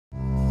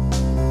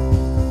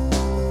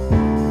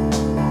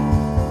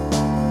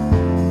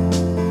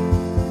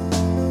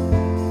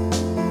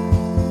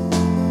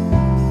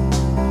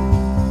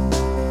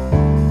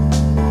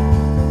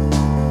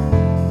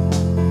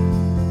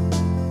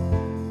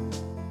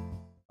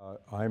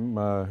I'm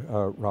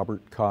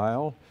Robert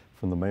Kyle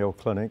from the Mayo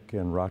Clinic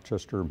in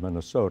Rochester,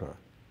 Minnesota.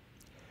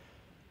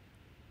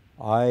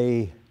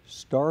 I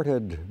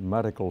started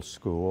medical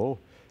school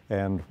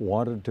and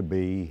wanted to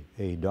be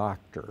a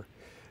doctor.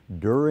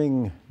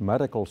 During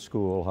medical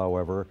school,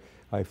 however,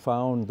 I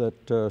found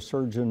that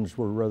surgeons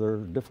were rather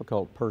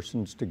difficult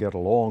persons to get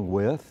along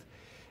with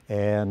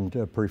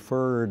and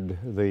preferred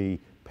the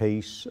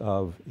pace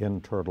of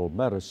internal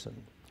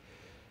medicine.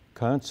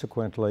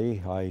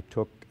 Consequently, I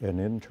took an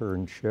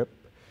internship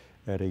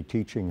at a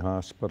teaching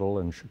hospital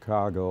in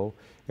Chicago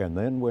and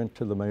then went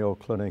to the Mayo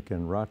Clinic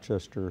in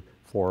Rochester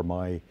for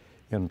my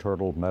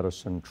internal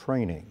medicine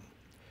training.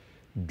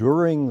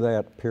 During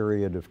that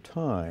period of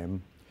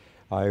time,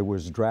 I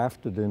was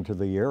drafted into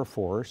the Air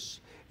Force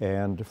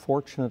and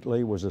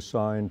fortunately was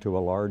assigned to a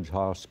large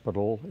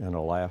hospital in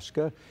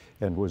Alaska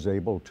and was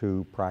able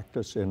to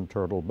practice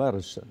internal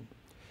medicine.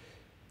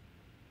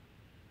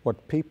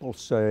 What people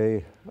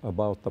say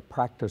about the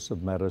practice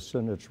of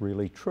medicine, it's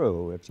really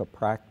true. It's a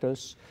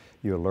practice.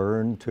 You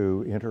learn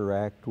to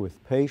interact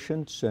with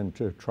patients and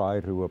to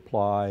try to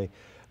apply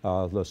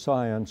the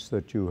science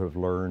that you have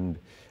learned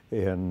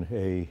in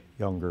a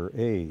younger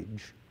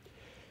age.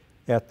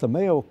 At the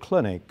Mayo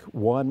Clinic,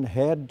 one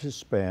had to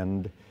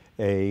spend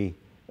a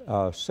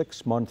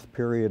 6-month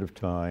period of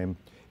time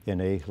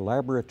in a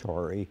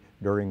laboratory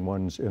during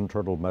one's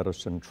internal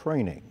medicine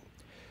training.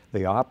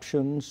 The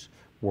options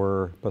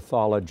were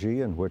pathology,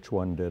 in which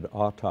one did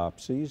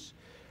autopsies,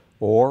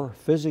 or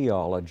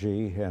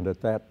physiology, and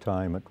at that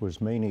time it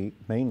was mainly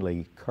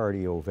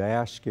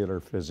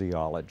cardiovascular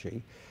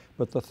physiology.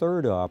 But the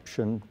third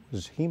option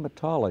was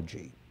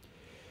hematology.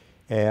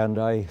 And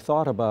I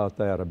thought about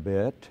that a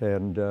bit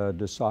and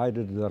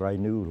decided that I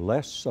knew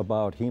less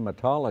about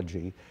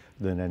hematology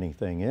than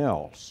anything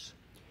else.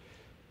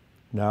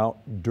 Now,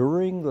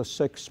 during the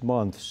 6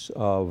 months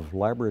of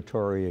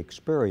laboratory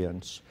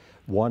experience,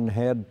 one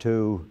had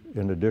to,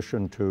 in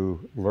addition to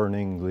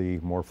learning the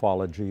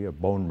morphology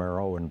of bone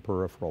marrow and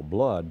peripheral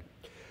blood,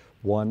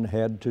 one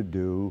had to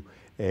do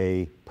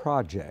a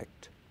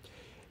project.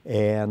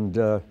 And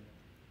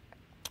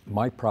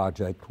my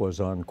project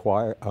was on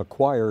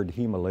acquired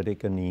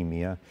hemolytic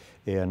anemia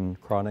in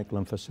chronic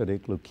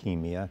lymphocytic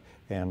leukemia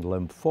and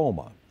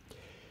lymphoma.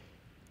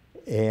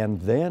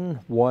 And then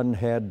one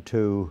had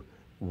to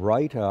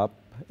write up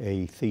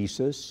a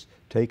thesis,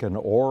 take an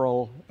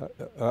one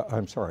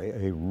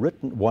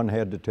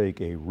had to take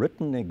a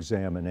written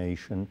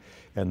examination,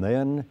 and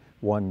then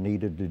one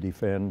needed to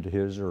defend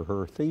his or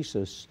her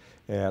thesis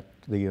at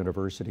the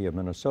University of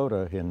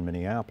Minnesota in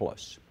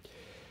Minneapolis.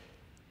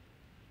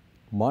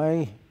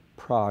 My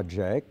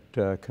project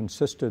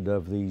consisted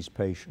of these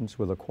patients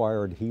with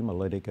acquired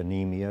hemolytic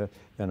anemia,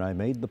 and I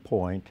made the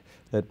point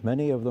that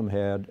many of them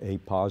had a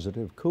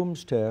positive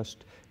Coombs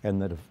test,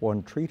 and that if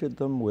one treated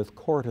them with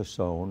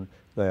cortisone,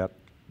 that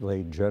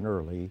they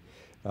generally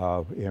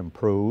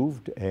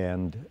improved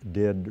and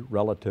did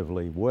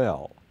relatively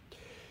well.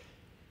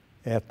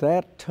 At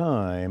that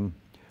time,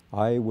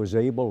 I was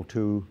able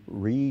to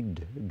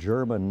read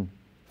German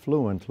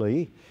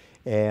fluently,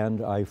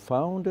 and I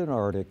found an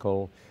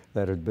article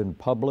that had been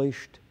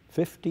published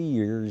 50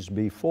 years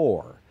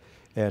before.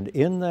 And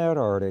in that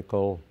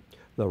article,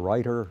 the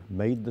writer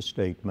made the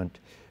statement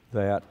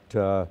that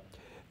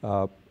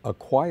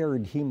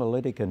acquired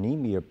hemolytic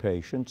anemia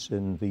patients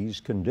in these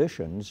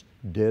conditions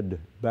did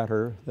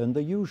better than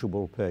the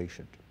usual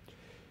patient.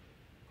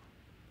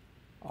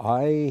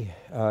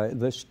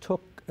 This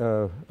took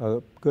a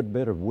good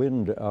bit of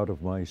wind out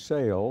of my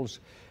sails,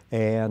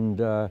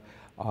 and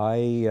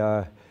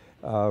I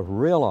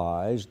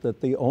realized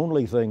that the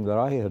only thing that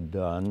I had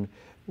done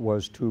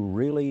was to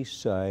really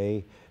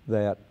say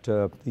that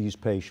these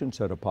patients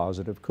had a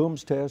positive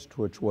Coombs test,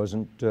 which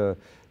wasn't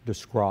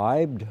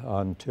described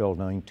until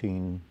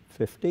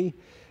 1950,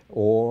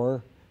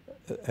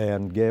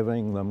 and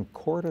giving them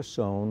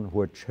cortisone,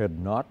 which had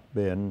not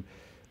been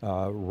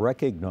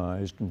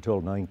recognized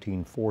until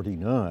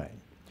 1949.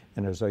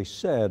 And as I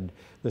said,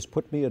 this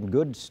put me in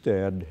good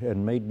stead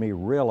and made me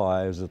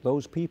realize that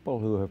those people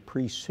who have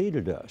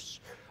preceded us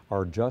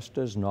are just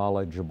as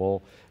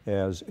knowledgeable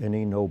as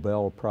any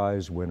Nobel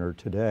Prize winner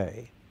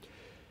today.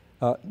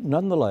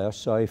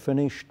 Nonetheless, I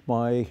finished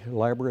my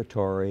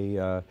laboratory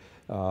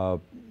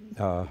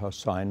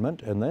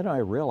assignment, and then I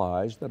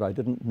realized that I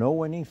didn't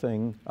know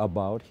anything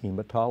about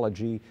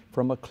hematology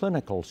from a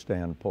clinical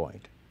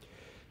standpoint.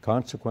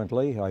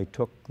 Consequently, I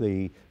took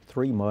the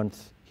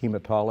 3-month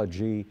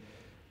hematology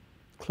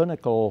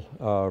clinical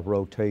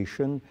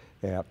rotation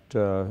at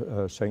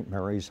St.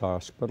 Mary's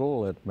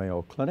Hospital at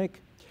Mayo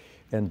Clinic,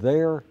 and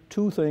there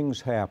 2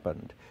 things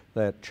happened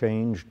that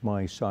changed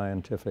my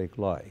scientific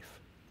life.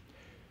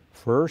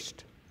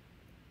 First,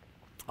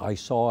 I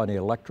saw an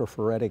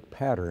electrophoretic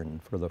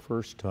pattern for the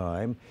first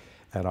time,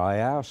 and I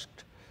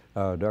asked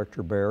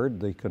Dr.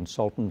 Baird, the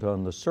consultant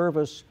on the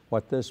service,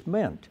 what this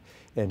meant.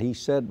 And he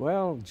said,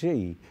 well,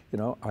 gee,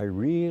 I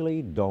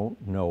really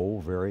don't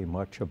know very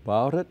much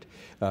about it.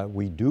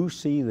 We do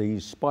see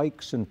these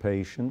spikes in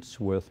patients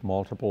with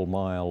multiple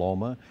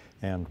myeloma,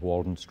 and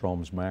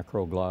Waldenstrom's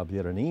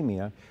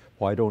macroglobulinemia.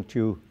 Why don't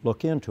you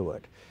look into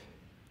it?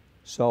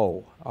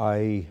 So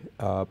I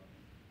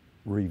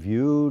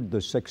reviewed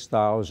the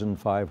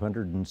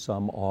 6,500 and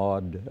some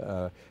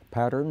odd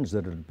patterns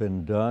that had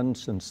been done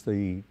since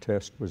the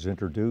test was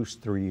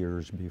introduced 3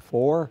 years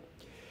before,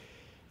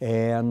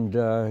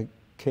 and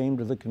came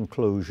to the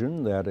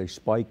conclusion that a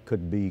spike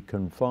could be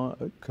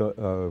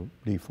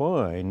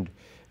defined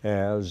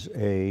as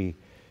a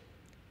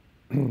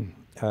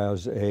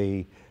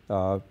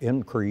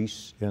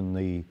increase in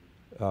the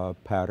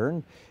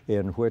pattern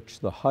in which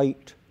the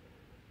height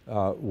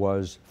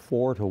was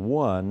 4 to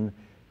 1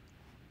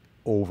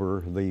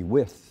 over the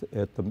width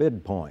at the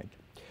midpoint.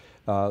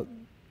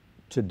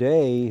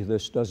 Today,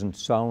 this doesn't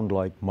sound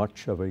like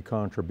much of a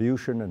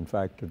contribution. In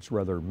fact, it's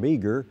rather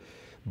meager,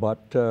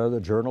 but the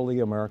Journal of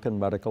the American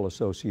Medical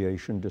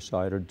Association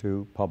decided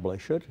to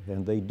publish it,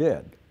 and they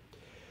did.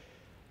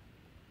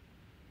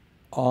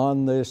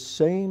 On this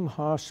same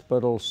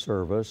hospital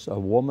service, a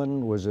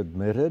woman was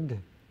admitted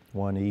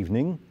one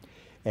evening,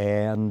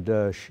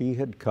 and she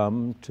had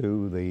come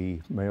to the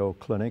Mayo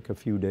Clinic a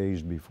few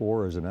days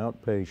before as an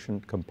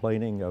outpatient,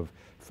 complaining of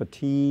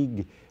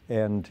fatigue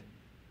and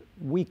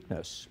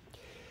weakness.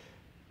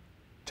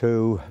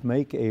 To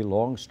make a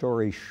long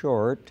story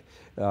short,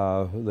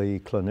 the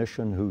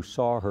clinician who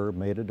saw her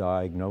made a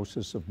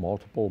diagnosis of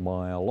multiple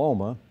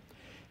myeloma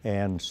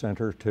and sent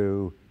her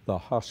to the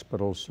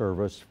hospital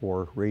service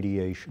for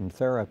radiation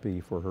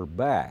therapy for her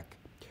back.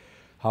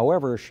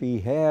 However, she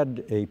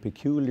had a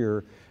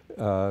peculiar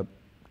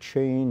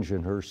change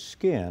in her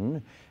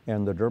skin,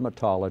 and the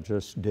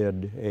dermatologist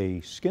did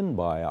a skin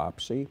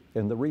biopsy,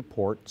 and the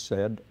report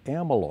said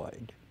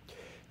amyloid.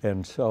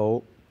 And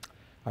so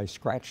I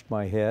scratched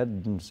my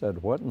head and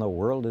said, what in the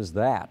world is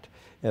that?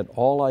 And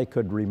all I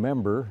could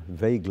remember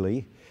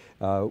vaguely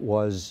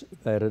was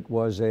that it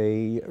was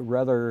a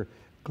rather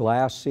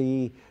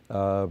glassy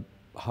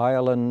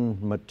hyaline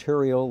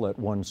material that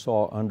one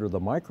saw under the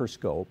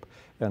microscope,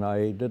 and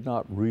I did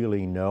not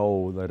really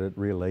know that it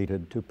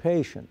related to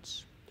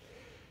patients.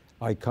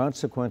 I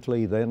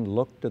consequently then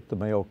looked at the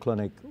Mayo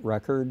Clinic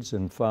records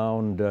and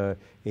found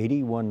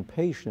 81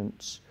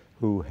 patients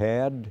who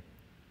had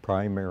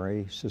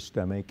primary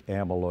systemic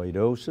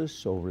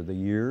amyloidosis over the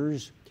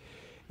years,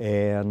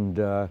 and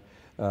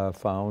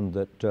found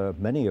that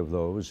many of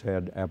those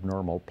had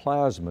abnormal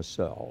plasma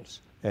cells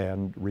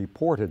and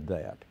reported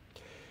that.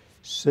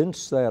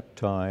 Since that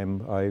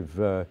time,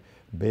 I've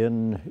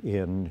been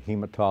in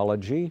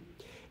hematology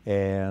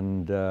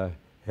and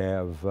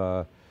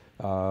have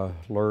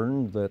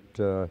learned that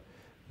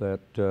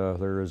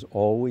there is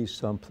always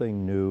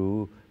something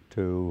new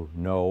to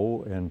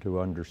know and to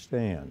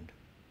understand.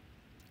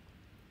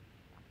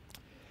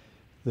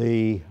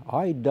 The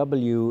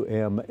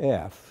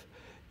IWMF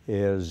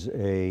is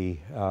a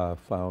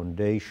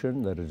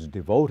foundation that is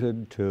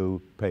devoted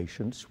to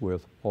patients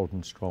with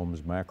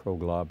Waldenstrom's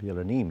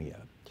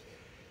macroglobulinemia.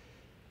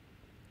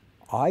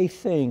 I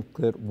think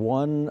that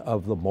one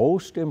of the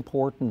most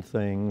important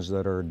things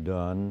that are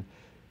done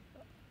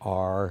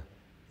are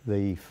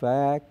the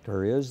fact,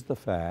 or is the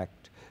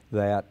fact,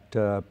 that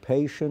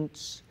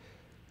patients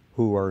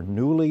who are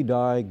newly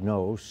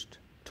diagnosed,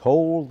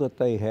 told that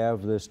they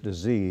have this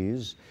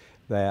disease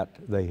that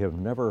they have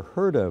never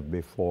heard of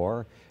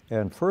before,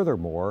 and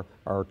furthermore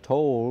are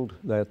told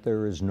that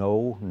there is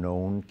no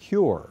known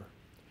cure.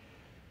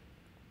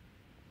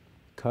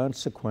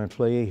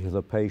 Consequently,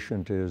 the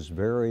patient is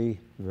very,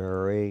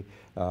 very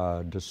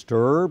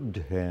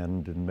disturbed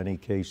and in many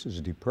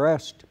cases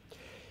depressed.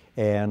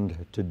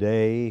 And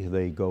today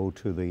they go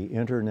to the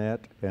internet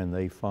and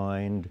they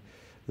find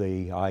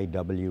the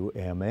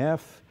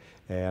IWMF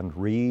and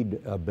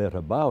read a bit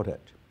about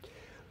it.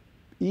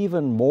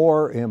 Even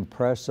more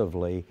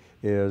impressively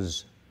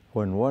is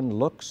when one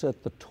looks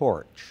at the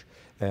torch,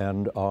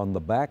 and on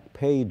the back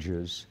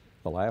pages,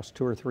 the last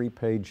 2 or 3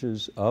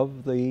 pages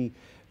of the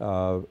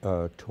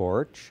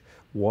torch,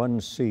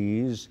 one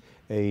sees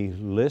a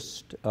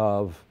list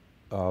of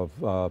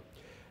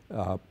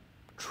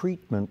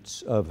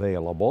treatments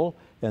available,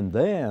 and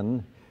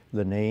then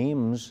the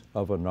names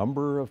of a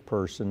number of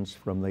persons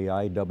from the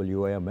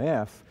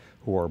IWMF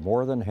who are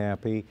more than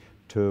happy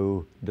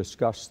to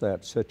discuss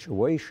that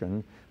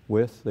situation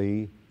with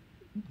the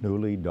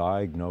newly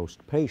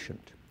diagnosed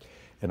patient.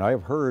 And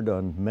I've heard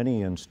on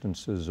many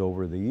instances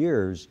over the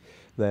years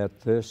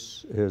that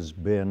this has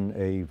been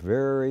a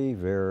very,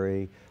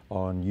 very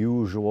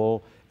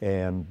unusual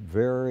and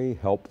very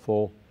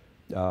helpful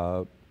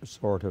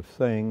sort of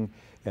thing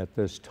at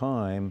this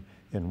time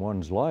in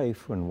one's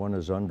life when one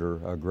is under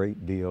a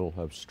great deal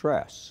of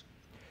stress.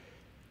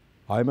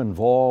 I'm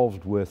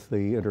involved with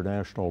the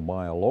International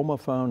Myeloma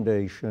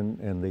Foundation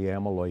and the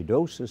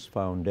Amyloidosis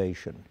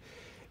Foundation,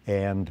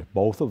 and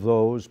both of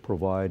those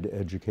provide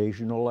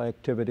educational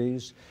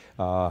activities,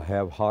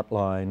 have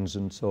hotlines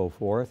and so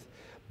forth,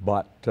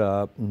 but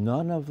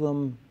none of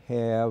them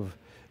have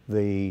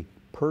the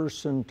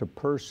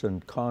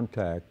person-to-person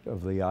contact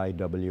of the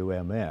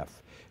IWMF,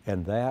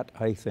 and that,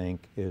 I think,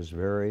 is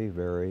very,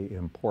 very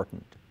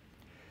important.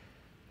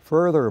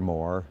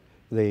 Furthermore,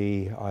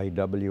 the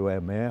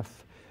IWMF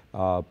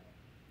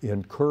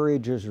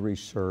encourages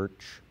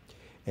research,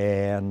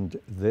 and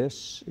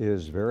this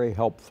is very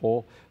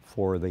helpful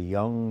for the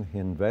young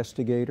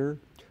investigator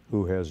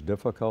who has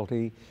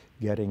difficulty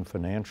getting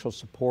financial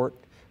support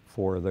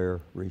for their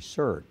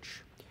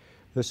research.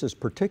 This is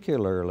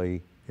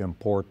particularly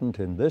important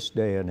in this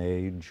day and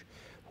age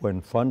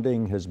when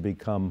funding has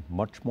become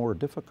much more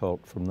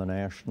difficult from the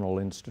National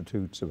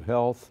Institutes of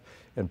Health,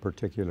 and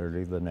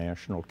particularly the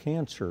National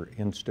Cancer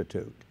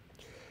Institute.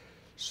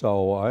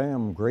 So I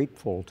am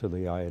grateful to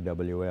the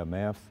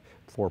IWMF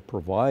for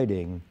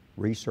providing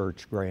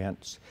research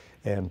grants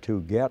and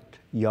to get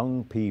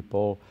young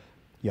people,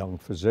 young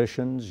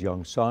physicians,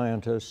 young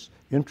scientists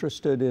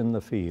interested in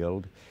the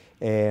field.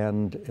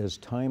 And as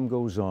time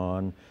goes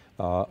on,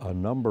 a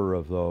number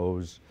of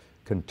those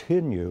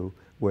continue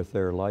with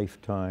their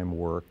lifetime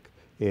work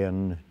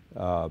in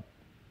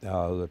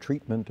the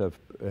treatment of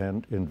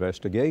and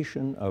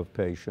investigation of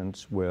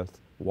patients with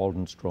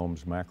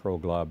Waldenstrom's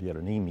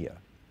macroglobulinemia.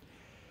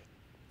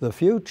 The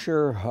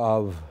future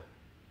of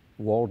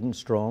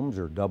Waldenstrom's,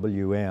 or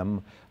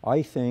WM,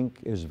 I think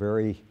is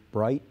very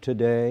bright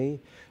today.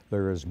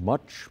 There is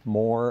much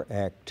more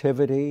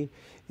activity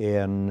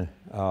in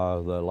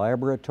the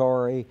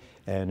laboratory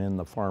and in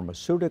the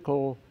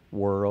pharmaceutical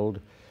world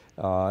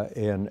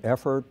in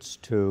efforts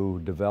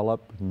to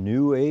develop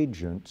new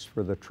agents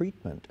for the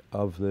treatment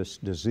of this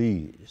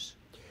disease.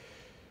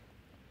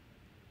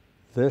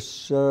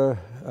 This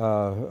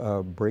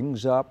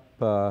brings up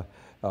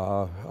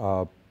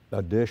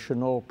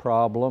additional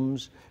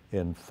problems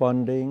in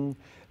funding,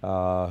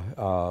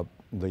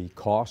 the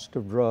cost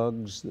of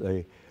drugs,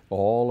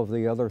 all of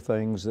the other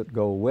things that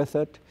go with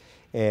it,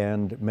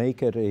 and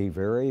make it a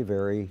very,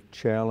 very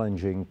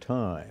challenging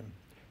time.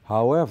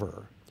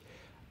 However,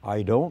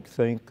 I don't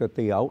think that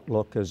the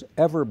outlook has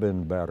ever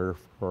been better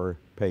for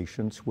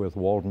patients with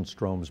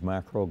Waldenstrom's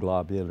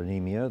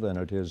macroglobulinemia than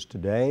it is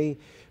today,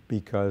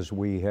 because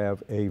we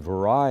have a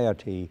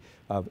variety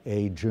of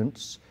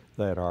agents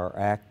that are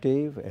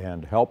active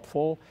and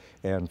helpful,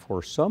 and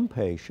for some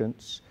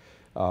patients,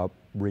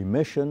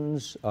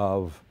 remissions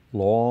of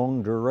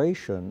long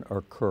duration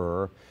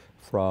occur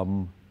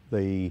from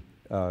the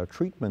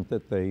treatment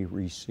that they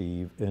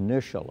receive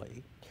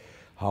initially.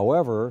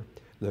 However,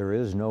 there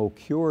is no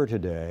cure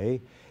today,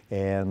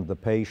 and the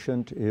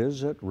patient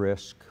is at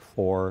risk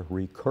for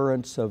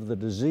recurrence of the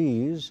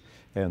disease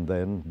and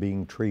then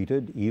being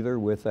treated either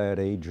with that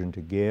agent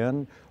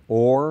again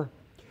or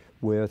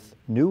with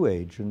new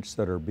agents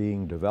that are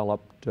being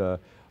developed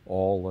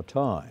all the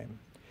time.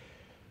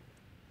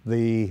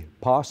 The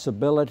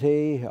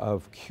possibility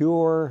of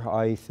cure,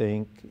 I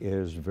think,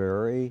 is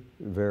very,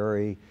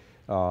 very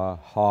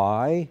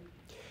high.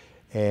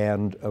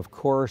 And of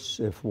course,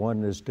 if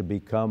one is to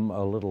become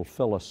a little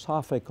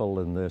philosophical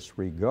in this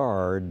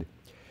regard,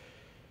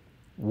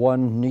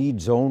 one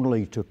needs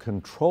only to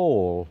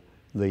control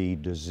the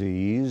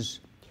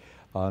disease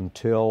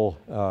until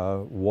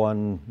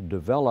one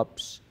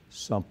develops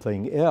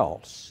something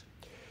else.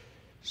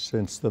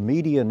 Since the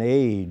median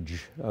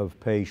age of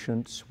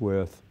patients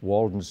with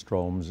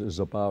Waldenstrom's is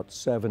about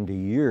 70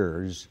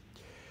 years,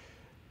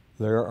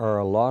 there are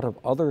a lot of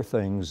other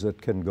things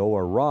that can go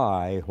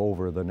awry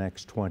over the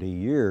next 20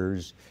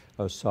 years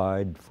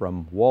aside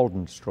from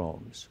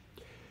Waldenstrom's.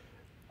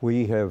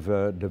 We have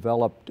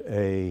developed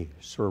a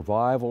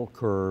survival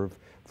curve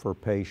for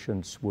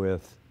patients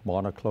with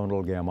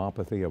monoclonal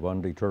gammopathy of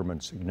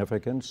undetermined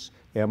significance,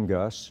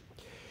 MGUS,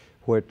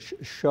 which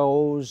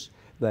shows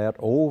that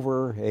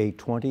over a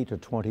 20 to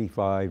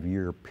 25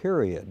 year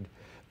period,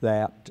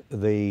 that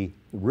the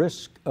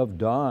risk of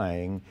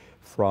dying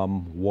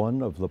from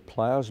one of the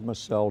plasma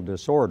cell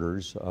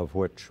disorders, of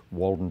which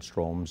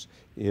Waldenstrom's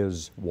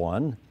is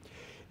one,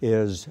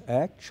 is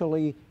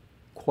actually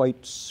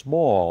quite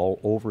small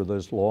over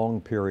this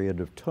long period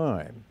of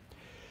time.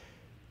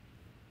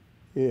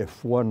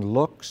 If one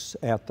looks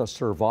at the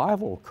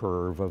survival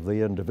curve of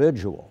the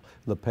individual,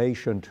 the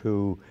patient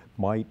who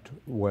might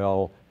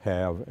well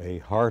have a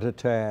heart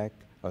attack,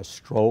 a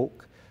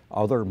stroke,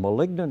 other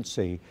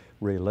malignancy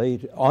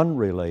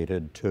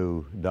unrelated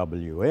to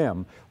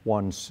WM,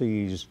 one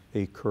sees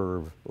a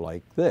curve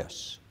like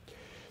this.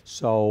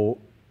 So,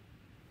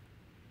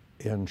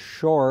 in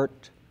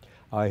short,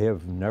 I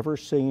have never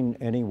seen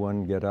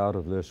anyone get out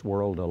of this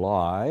world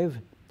alive,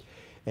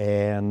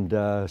 and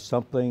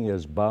something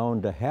is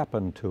bound to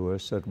happen to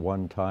us at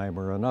one time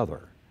or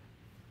another.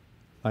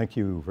 Thank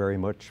you very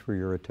much for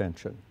your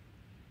attention.